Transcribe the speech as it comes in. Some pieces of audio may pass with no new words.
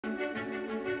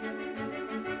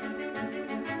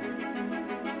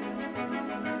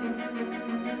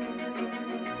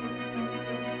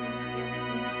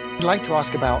I'd like to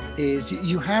ask about is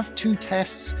you have two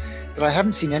tests that I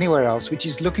haven't seen anywhere else, which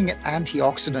is looking at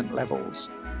antioxidant levels,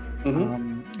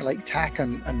 like TAC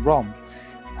and ROM.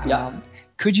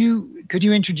 Could you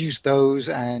introduce those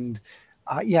and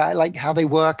like how they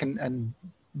work and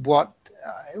what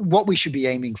we should be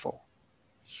aiming for?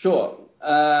 Sure.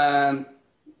 The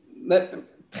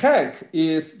TAC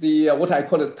is the what I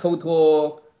call the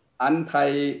total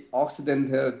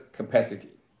antioxidant capacity.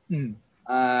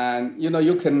 And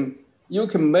you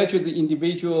can measure the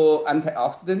individual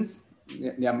antioxidants.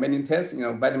 There are many tests,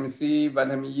 vitamin C,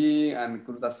 vitamin E, and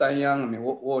glutathione. I mean,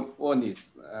 all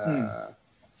these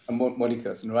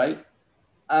molecules, right?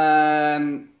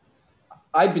 And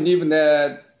I believe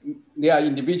that they are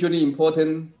individually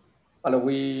important, but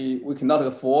we cannot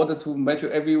afford to measure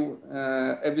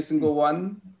every single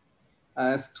one.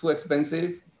 It's too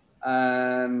expensive,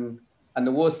 and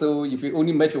also if you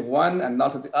only measure one and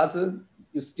not the other,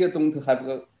 you still don't have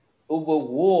an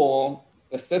overall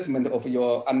assessment of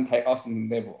your antioxidant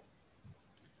level.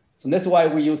 So that's why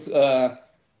we use the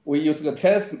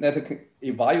test that can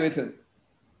evaluate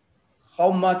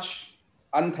how much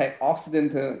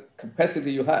antioxidant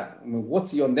capacity you have. I mean,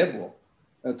 what's your level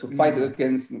to fight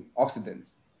against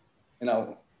oxidants?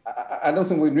 I don't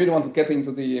think we really want to get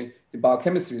into the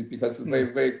biochemistry because it's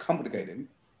very, very complicated.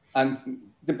 And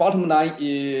the bottom line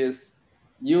is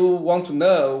you want to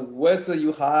know whether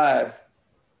you have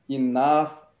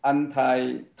enough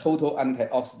total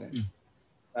antioxidants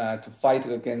to fight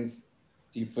against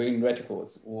the free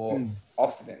radicals or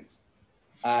oxidants.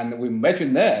 And we measure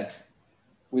that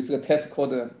with a test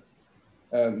called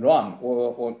ROM,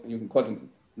 or you can call it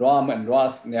ROM and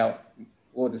ROS, now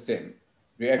all the same.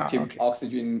 Reactive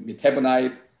oxygen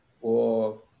metabolite,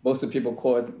 or most people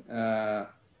call it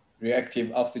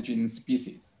reactive oxygen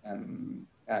species.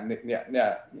 And they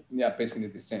are basically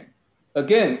the same.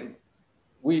 Again,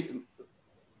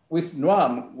 with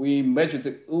ROM, we measure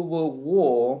the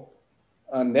overall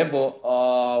level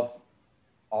of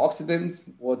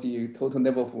oxidants or the total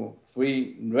level of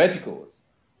free radicals.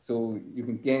 So you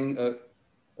can gain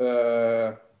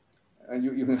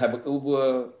you can have an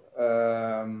over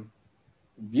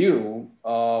view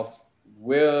of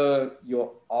where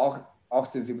your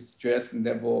oxidative stress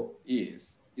level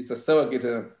is. It's a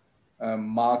surrogate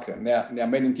marker. There are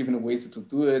many different ways to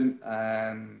do it,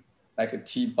 and like a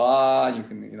T-bar, you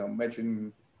can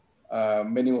measure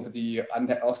many of the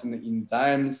antioxidant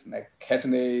enzymes like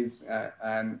catechinates,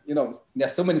 and there are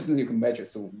so many things you can measure.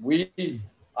 So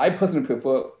I personally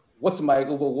prefer what's my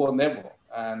overall level,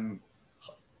 and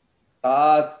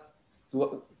am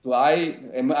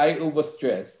I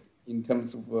overstressed in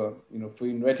terms of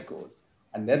free radicals,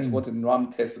 and that's what the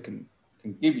ROM test can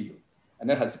give you, and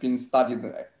that has been studied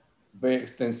very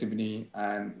extensively,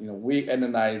 and we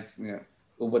analyze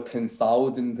over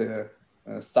 10,000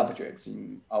 subjects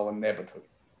in our laboratory,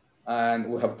 and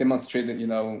we have demonstrated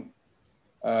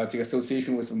the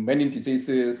association with many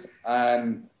diseases,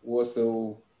 and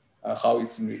also how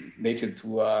it's related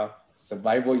to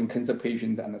survival in cancer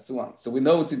patients and so on. So we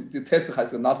know the test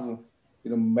has a lot of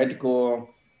medical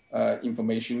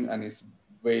information, and it's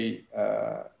very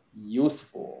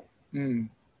useful.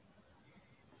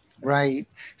 Right.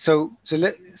 So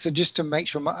just to make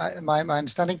sure my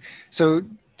understanding, so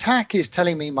TAC is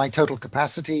telling me my total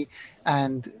capacity,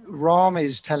 and ROM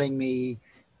is telling me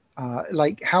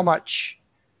like how much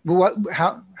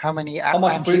free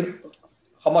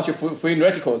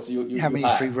radicals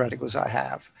free radicals I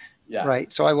have. Yeah.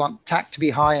 Right. So I want TAC to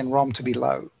be high and ROM to be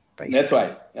low, basically. That's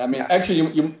right. I mean,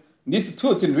 actually, these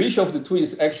two, the ratio of the two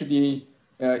is actually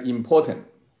important.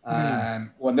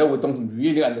 And now we don't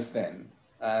really understand.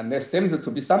 And there seems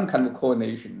to be some kind of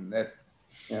correlation that,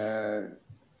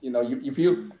 if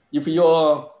your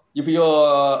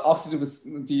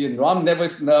oxidative, the ROM level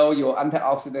is low, your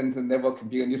antioxidant level can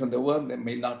be a little lower. That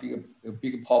may not be a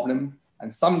big problem.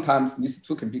 And sometimes these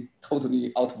two can be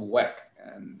totally out of whack.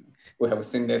 And we have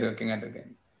seen that again and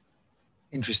again.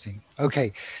 Interesting.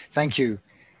 Okay, thank you.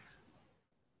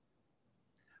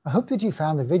 I hope that you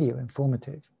found the video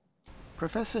informative.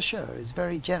 Professor She is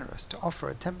very generous to offer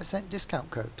a 10%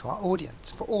 discount code to our audience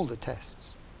for all the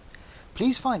tests.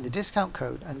 Please find the discount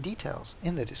code and details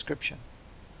in the description.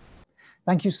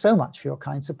 Thank you so much for your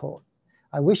kind support.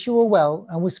 I wish you all well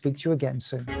and will speak to you again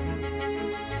soon.